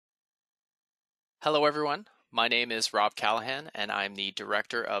Hello everyone, my name is Rob Callahan and I'm the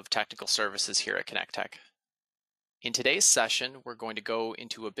Director of Technical Services here at ConnectTech. In today's session, we're going to go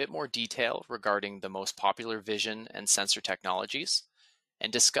into a bit more detail regarding the most popular vision and sensor technologies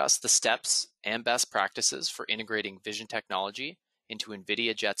and discuss the steps and best practices for integrating vision technology into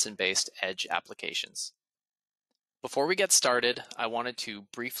NVIDIA Jetson-based edge applications. Before we get started, I wanted to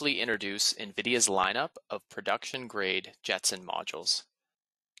briefly introduce NVIDIA's lineup of production-grade Jetson modules.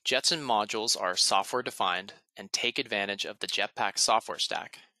 Jetson modules are software-defined and take advantage of the Jetpack software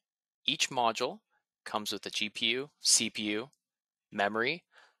stack. Each module comes with a GPU, CPU, memory,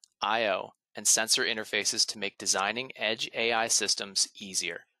 I/O, and sensor interfaces to make designing edge AI systems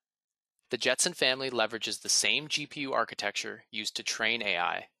easier. The Jetson family leverages the same GPU architecture used to train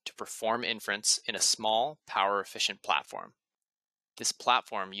AI to perform inference in a small, power-efficient platform. This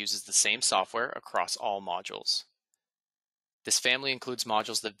platform uses the same software across all modules. This family includes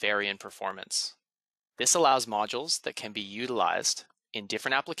modules that vary in performance. This allows modules that can be utilized in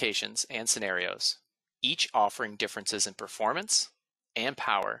different applications and scenarios, each offering differences in performance and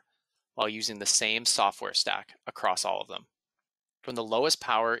power while using the same software stack across all of them. From the lowest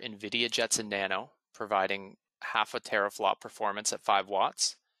power NVIDIA Jetson Nano, providing half a teraflop performance at 5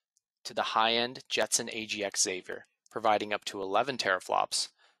 watts, to the high-end Jetson AGX Xavier, providing up to 11 teraflops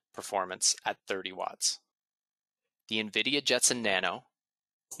performance at 30 watts. The NVIDIA Jetson Nano,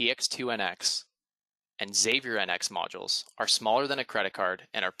 TX2NX, and Xavier NX modules are smaller than a credit card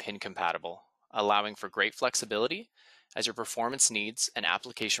and are pin compatible, allowing for great flexibility as your performance needs and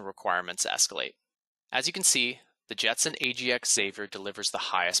application requirements escalate. As you can see, the Jetson AGX Xavier delivers the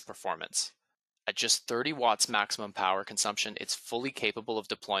highest performance. At just 30 watts maximum power consumption, it's fully capable of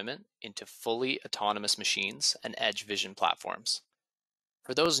deployment into fully autonomous machines and edge vision platforms.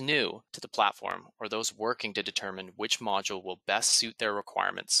 For those new to the platform or those working to determine which module will best suit their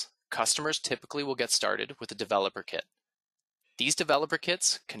requirements, customers typically will get started with a developer kit. These developer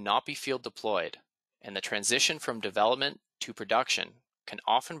kits cannot be field deployed, and the transition from development to production can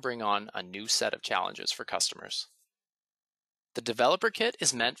often bring on a new set of challenges for customers. The developer kit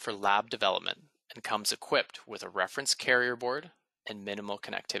is meant for lab development and comes equipped with a reference carrier board and minimal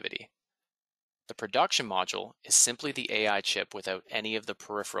connectivity. The production module is simply the AI chip without any of the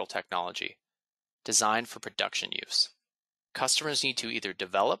peripheral technology, designed for production use. Customers need to either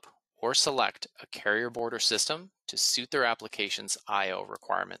develop or select a carrier board or system to suit their application's I/O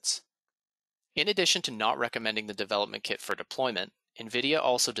requirements. In addition to not recommending the development kit for deployment, NVIDIA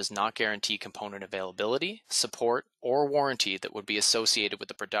also does not guarantee component availability, support, or warranty that would be associated with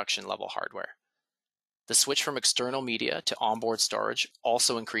the production level hardware. The switch from external media to onboard storage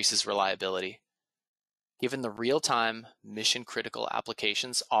also increases reliability. Given the real-time, mission-critical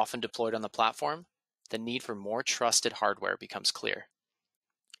applications often deployed on the platform, the need for more trusted hardware becomes clear.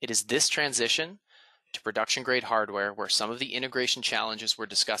 It is this transition to production-grade hardware where some of the integration challenges we're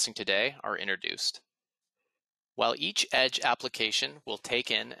discussing today are introduced. While each edge application will take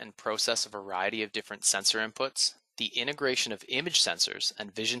in and process a variety of different sensor inputs, the integration of image sensors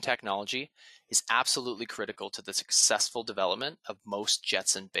and vision technology is absolutely critical to the successful development of most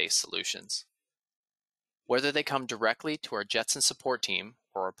Jetson-based solutions. Whether they come directly to our Jetson support team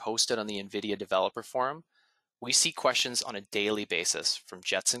or are posted on the NVIDIA Developer Forum, we see questions on a daily basis from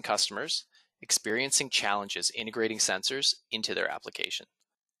Jetson customers experiencing challenges integrating sensors into their application.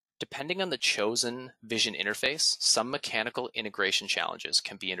 Depending on the chosen vision interface, some mechanical integration challenges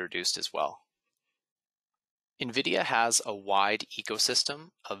can be introduced as well. NVIDIA has a wide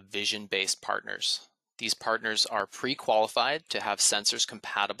ecosystem of vision-based partners. These partners are pre-qualified to have sensors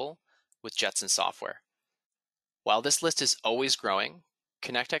compatible with Jetson software. While this list is always growing,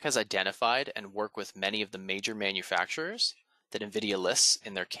 ConnectTech has identified and worked with many of the major manufacturers that NVIDIA lists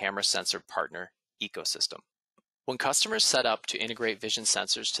in their camera sensor partner ecosystem. When customers set up to integrate vision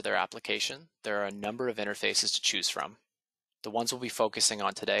sensors to their application, there are a number of interfaces to choose from. The ones we'll be focusing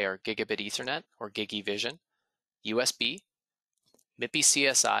on today are Gigabit Ethernet or GigE-Vision, USB, MIPI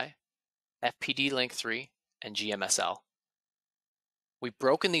CSI, FPD-Link 3, and GMSL. We've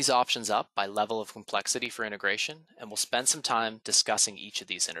broken these options up by level of complexity for integration, and we'll spend some time discussing each of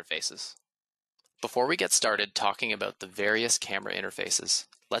these interfaces. Before we get started talking about the various camera interfaces,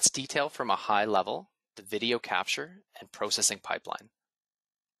 let's detail from a high level the video capture and processing pipeline.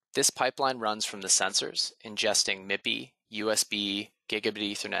 This pipeline runs from the sensors, ingesting MIPI, USB,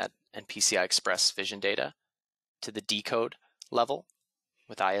 Gigabit Ethernet, and PCI Express vision data, to the decode level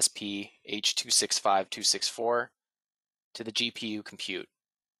with ISP H.265.264, to the GPU compute,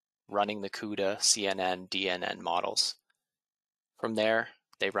 running the CUDA, CNN, DNN models. From there,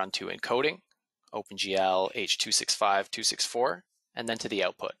 they run to encoding, OpenGL H.265.264, and then to the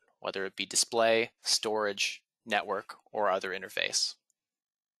output, whether it be display, storage, network, or other interface.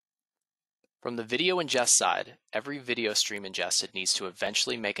 From the video ingest side, every video stream ingested needs to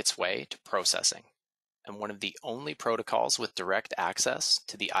eventually make its way to processing. And one of the only protocols with direct access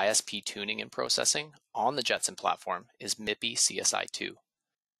to the ISP tuning and processing on the Jetson platform is MIPI CSI2.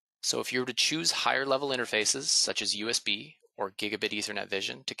 So if you were to choose higher level interfaces such as USB or Gigabit Ethernet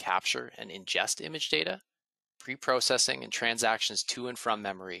Vision to capture and ingest image data, pre-processing and transactions to and from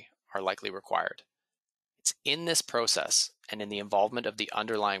memory are likely required. It's in this process and in the involvement of the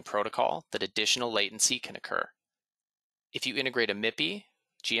underlying protocol that additional latency can occur. If you integrate a MIPI,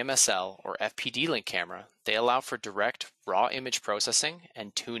 GMSL, or FPD-Link camera, they allow for direct raw image processing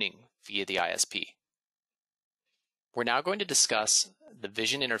and tuning via the ISP. We're now going to discuss the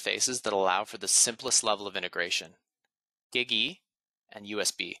vision interfaces that allow for the simplest level of integration, GigE and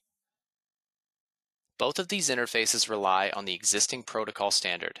USB. Both of these interfaces rely on the existing protocol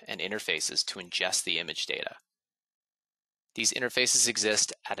standard and interfaces to ingest the image data. These interfaces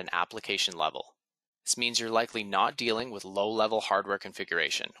exist at an application level. This means you're likely not dealing with low-level hardware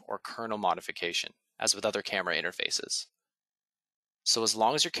configuration or kernel modification, as with other camera interfaces. So as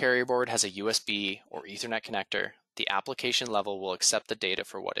long as your carrier board has a USB or Ethernet connector, the application level will accept the data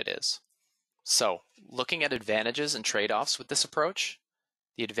for what it is. So, looking at advantages and trade-offs with this approach,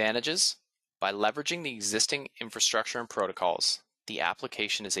 the advantages: by leveraging the existing infrastructure and protocols, the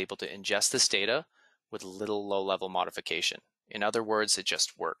application is able to ingest this data with little low-level modification. In other words, it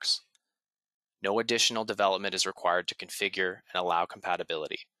just works. No additional development is required to configure and allow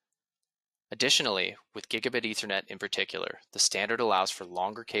compatibility. Additionally, with Gigabit Ethernet in particular, the standard allows for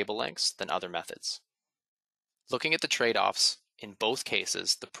longer cable lengths than other methods. Looking at the trade-offs, in both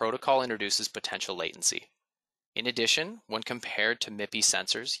cases, the protocol introduces potential latency. In addition, when compared to MIPI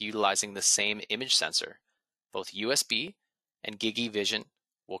sensors utilizing the same image sensor, both USB and GigE Vision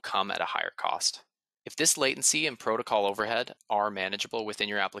will come at a higher cost. If this latency and protocol overhead are manageable within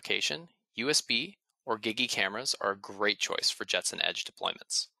your application, USB or GigE cameras are a great choice for Jetson Edge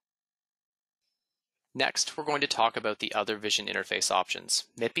deployments. Next, we're going to talk about the other vision interface options,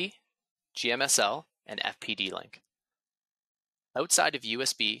 MIPI, GMSL, and FPD-Link. Outside of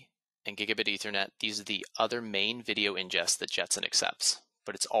USB and Gigabit Ethernet, these are the other main video ingests that Jetson accepts,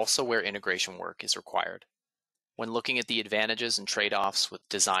 but it's also where integration work is required. When looking at the advantages and trade-offs with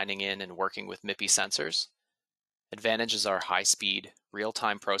designing in and working with MIPI sensors, advantages are high-speed,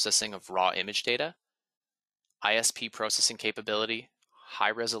 real-time processing of raw image data, ISP processing capability,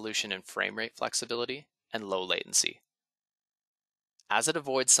 high resolution and frame rate flexibility, and low latency. As it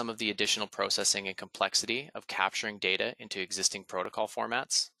avoids some of the additional processing and complexity of capturing data into existing protocol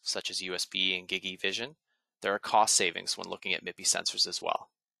formats, such as USB and GigE Vision, there are cost savings when looking at MIPI sensors as well.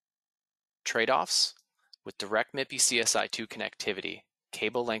 Trade-offs: with direct MIPI CSI2 connectivity,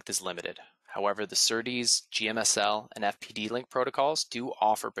 cable length is limited. However, the SerDes, GMSL, and FPD-Link protocols do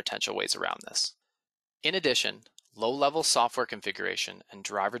offer potential ways around this. In addition, low-level software configuration and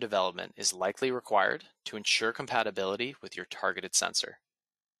driver development is likely required to ensure compatibility with your targeted sensor.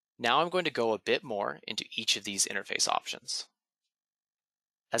 Now I'm going to go a bit more into each of these interface options.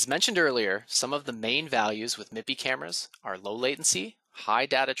 As mentioned earlier, some of the main values with MIPI cameras are low latency, high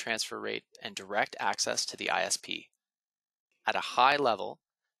data transfer rate, and direct access to the ISP. At a high level,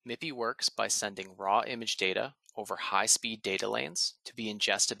 MIPI works by sending raw image data over high-speed data lanes to be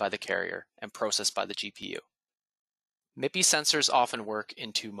ingested by the carrier and processed by the GPU. MIPI sensors often work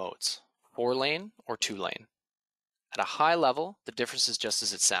in two modes, 4-lane or 2-lane. At a high level, the difference is just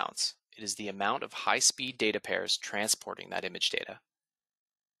as it sounds. It is the amount of high-speed data pairs transporting that image data.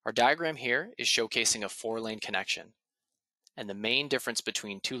 Our diagram here is showcasing a 4-lane connection, and the main difference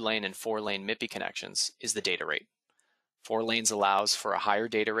between 2-lane and 4-lane MIPI connections is the data rate. 4 lanes allows for a higher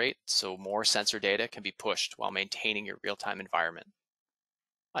data rate, so more sensor data can be pushed while maintaining your real-time environment.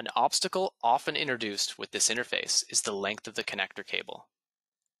 An obstacle often introduced with this interface is the length of the connector cable.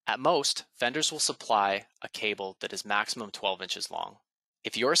 At most, vendors will supply a cable that is maximum 12 inches long.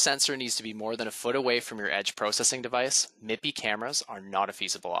 If your sensor needs to be more than a foot away from your edge processing device, MIPI cameras are not a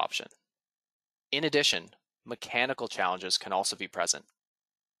feasible option. In addition, mechanical challenges can also be present.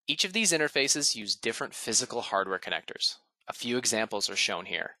 Each of these interfaces use different physical hardware connectors. A few examples are shown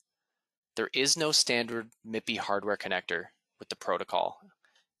here. There is no standard MIPI hardware connector with the protocol.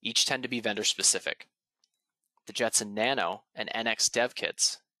 Each tend to be vendor specific. The Jetson Nano and NX dev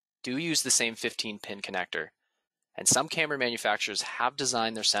kits do use the same 15-pin connector, and some camera manufacturers have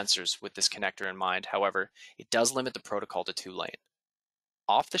designed their sensors with this connector in mind. However, it does limit the protocol to 2-lane.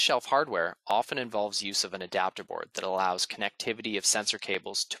 Off-the-shelf hardware often involves use of an adapter board that allows connectivity of sensor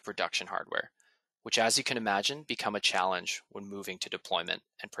cables to production hardware. which, as you can imagine, become a challenge when moving to deployment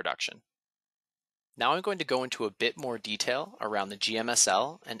and production. Now I'm going to go into a bit more detail around the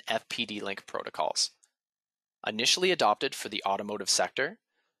GMSL and FPD-Link protocols. Initially adopted for the automotive sector,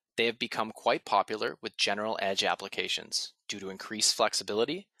 they have become quite popular with general edge applications due to increased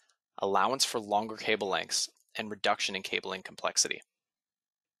flexibility, allowance for longer cable lengths, and reduction in cabling complexity.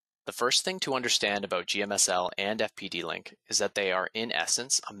 The first thing to understand about GMSL and FPD-Link is that they are in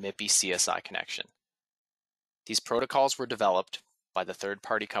essence a MIPI CSI connection. These protocols were developed by the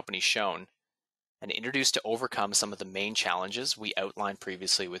third-party company shown and introduced to overcome some of the main challenges we outlined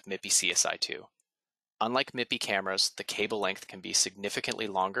previously with MIPI CSI2. Unlike MIPI cameras, the cable length can be significantly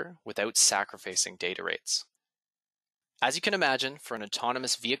longer without sacrificing data rates. As you can imagine, for an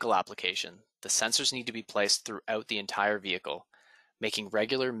autonomous vehicle application, the sensors need to be placed throughout the entire vehicle, making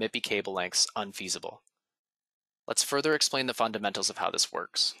regular MIPI cable lengths unfeasible. Let's further explain the fundamentals of how this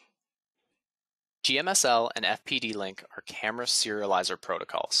works. GMSL and FPD-Link are camera serializer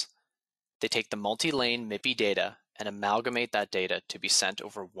protocols. They take the multi-lane MIPI data and amalgamate that data to be sent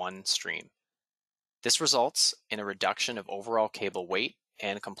over one stream. This results in a reduction of overall cable weight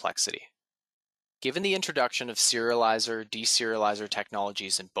and complexity. Given the introduction of serializer, deserializer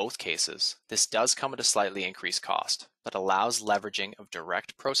technologies in both cases, this does come at a slightly increased cost, but allows leveraging of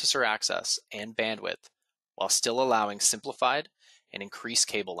direct processor access and bandwidth while still allowing simplified and increased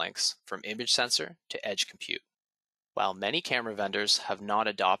cable lengths from image sensor to edge compute. While many camera vendors have not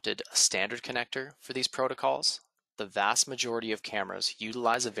adopted a standard connector for these protocols, the vast majority of cameras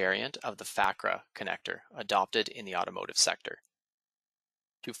utilize a variant of the FACRA connector adopted in the automotive sector.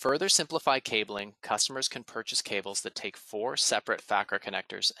 To further simplify cabling, customers can purchase cables that take 4 separate FACRA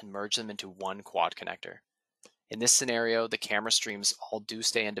connectors and merge them into one quad connector. In this scenario, the camera streams all do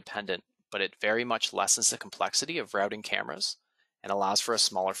stay independent, but it very much lessens the complexity of routing cameras and allows for a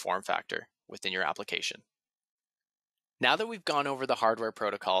smaller form factor within your application. Now that we've gone over the hardware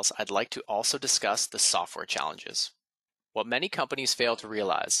protocols, I'd like to also discuss the software challenges. What many companies fail to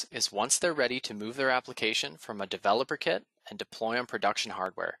realize is once they're ready to move their application from a developer kit and deploy on production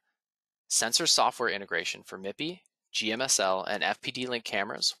hardware, sensor software integration for MIPI, GMSL, and FPD-Link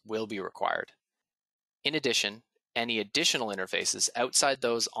cameras will be required. In addition, any additional interfaces outside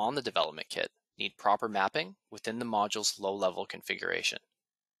those on the development kit need proper mapping within the module's low-level configuration.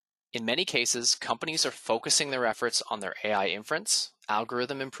 In many cases, companies are focusing their efforts on their AI inference,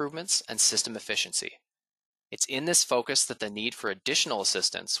 algorithm improvements, and system efficiency. It's in this focus that the need for additional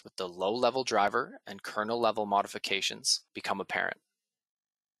assistance with the low-level driver and kernel-level modifications become apparent.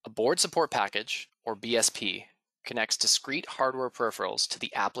 A board support package, or BSP, connects discrete hardware peripherals to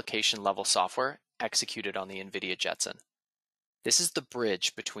the application-level software executed on the NVIDIA Jetson. This is the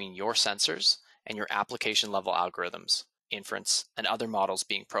bridge between your sensors and your application-level algorithms, inference, and other models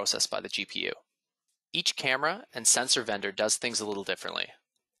being processed by the GPU. Each camera and sensor vendor does things a little differently.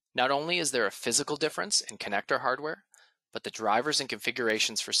 Not only is there a physical difference in connector hardware, but the drivers and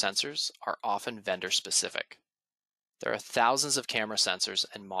configurations for sensors are often vendor-specific. There are thousands of camera sensors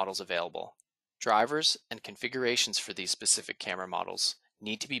and models available. Drivers and configurations for these specific camera models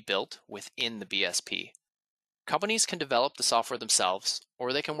need to be built within the BSP. Companies can develop the software themselves,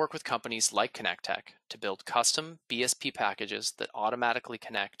 or they can work with companies like ConnectTech to build custom BSP packages that automatically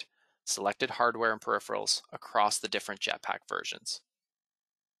connect selected hardware and peripherals across the different Jetpack versions.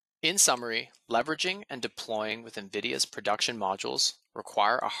 In summary, leveraging and deploying with NVIDIA's production modules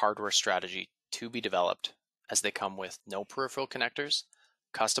require a hardware strategy to be developed, as they come with no peripheral connectors,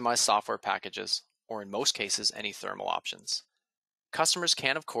 customized software packages, or in most cases, any thermal options. Customers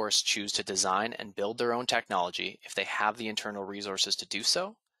can, of course, choose to design and build their own technology if they have the internal resources to do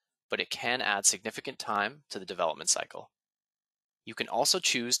so, but it can add significant time to the development cycle. You can also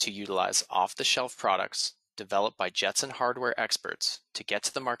choose to utilize off-the-shelf products developed by Jetson hardware experts to get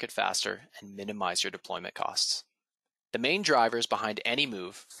to the market faster and minimize your deployment costs. The main drivers behind any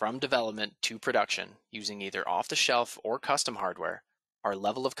move from development to production using either off-the-shelf or custom hardware are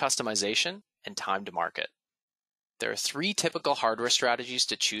level of customization and time to market. There are 3 typical hardware strategies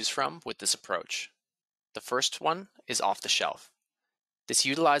to choose from with this approach. The first one is off-the-shelf. This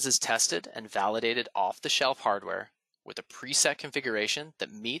utilizes tested and validated off-the-shelf hardware with a preset configuration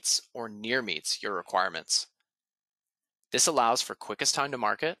that meets or near meets your requirements. This allows for quickest time to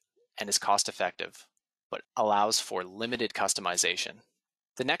market and is cost-effective, but allows for limited customization.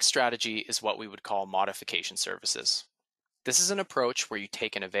 The next strategy is what we would call modification services. This is an approach where you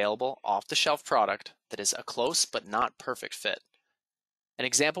take an available off-the-shelf product that is a close but not perfect fit. An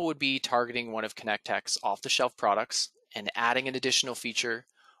example would be targeting one of ConnectTech's off-the-shelf products and adding an additional feature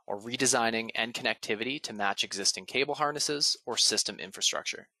or redesigning end connectivity to match existing cable harnesses or system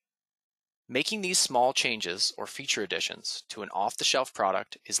infrastructure. Making these small changes or feature additions to an off-the-shelf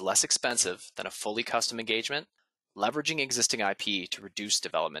product is less expensive than a fully custom engagement, leveraging existing IP to reduce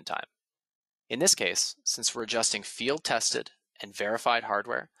development time. In this case, since we're adjusting field-tested and verified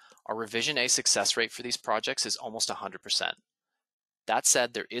hardware, our revision A success rate for these projects is almost 100%. That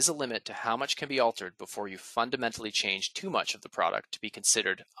said, there is a limit to how much can be altered before you fundamentally change too much of the product to be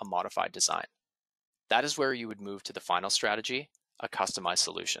considered a modified design. That is where you would move to the final strategy, a customized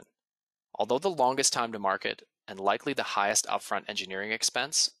solution. Although the longest time to market and likely the highest upfront engineering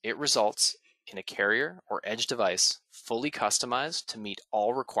expense, it results in a carrier or edge device fully customized to meet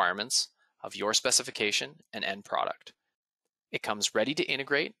all requirements of your specification and end product. It comes ready to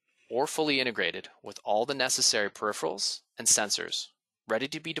integrate or fully integrated with all the necessary peripherals and sensors ready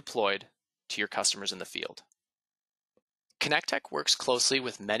to be deployed to your customers in the field. ConnectTech works closely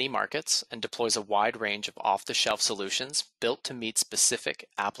with many markets and deploys a wide range of off-the-shelf solutions built to meet specific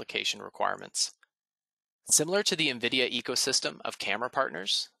application requirements. Similar to the NVIDIA ecosystem of camera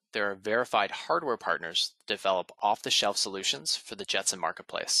partners, there are verified hardware partners that develop off-the-shelf solutions for the Jetson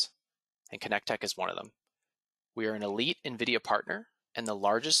marketplace, and ConnectTech is one of them. We are an elite NVIDIA partner and the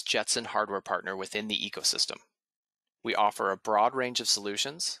largest Jetson hardware partner within the ecosystem. We offer a broad range of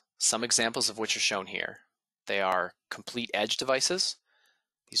solutions, some examples of which are shown here. They are complete edge devices.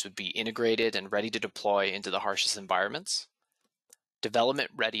 These would be integrated and ready to deploy into the harshest environments.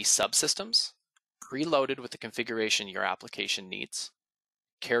 Development-ready subsystems, preloaded with the configuration your application needs.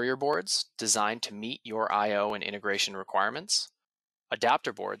 Carrier boards designed to meet your I/O and integration requirements.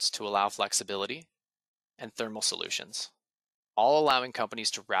 Adapter boards to allow flexibility. And thermal solutions, all allowing companies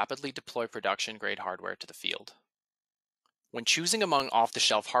to rapidly deploy production-grade hardware to the field. When choosing among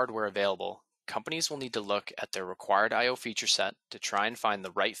off-the-shelf hardware available, companies will need to look at their required I/O feature set to try and find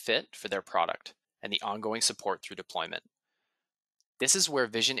the right fit for their product and the ongoing support through deployment. This is where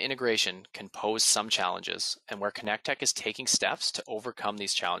vision integration can pose some challenges and where ConnectTech is taking steps to overcome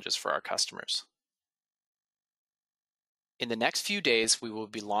these challenges for our customers. In the next few days, we will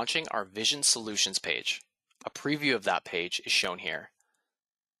be launching our Vision Solutions page. A preview of that page is shown here.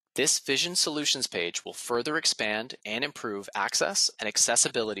 This Vision Solutions page will further expand and improve access and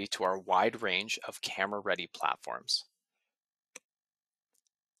accessibility to our wide range of camera-ready platforms.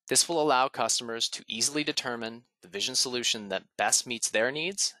 This will allow customers to easily determine the vision solution that best meets their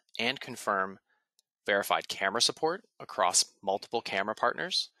needs and confirm verified camera support across multiple camera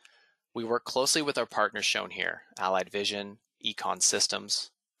partners. We work closely with our partners shown here, Allied Vision, Econ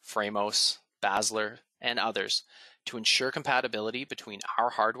Systems, Framos, Basler, and others, to ensure compatibility between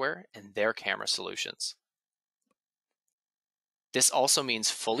our hardware and their camera solutions. This also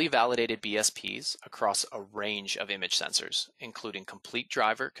means fully validated BSPs across a range of image sensors, including complete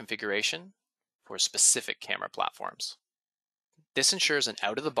driver configuration for specific camera platforms. This ensures an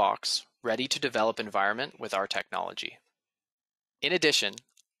out-of-the-box, ready-to-develop environment with our technology. In addition,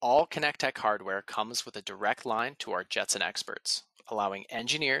 all ConnectTech hardware comes with a direct line to our Jetson Experts, allowing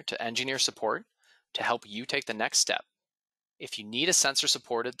engineer-to-engineer support to help you take the next step. If you need a sensor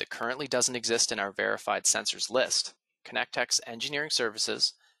supported that currently doesn't exist in our verified sensors list, ConnectTech's engineering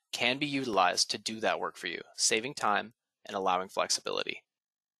services can be utilized to do that work for you, saving time and allowing flexibility.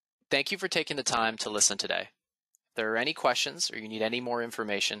 Thank you for taking the time to listen today. If there are any questions or you need any more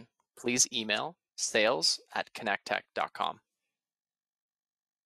information, please email sales@connecttech.com.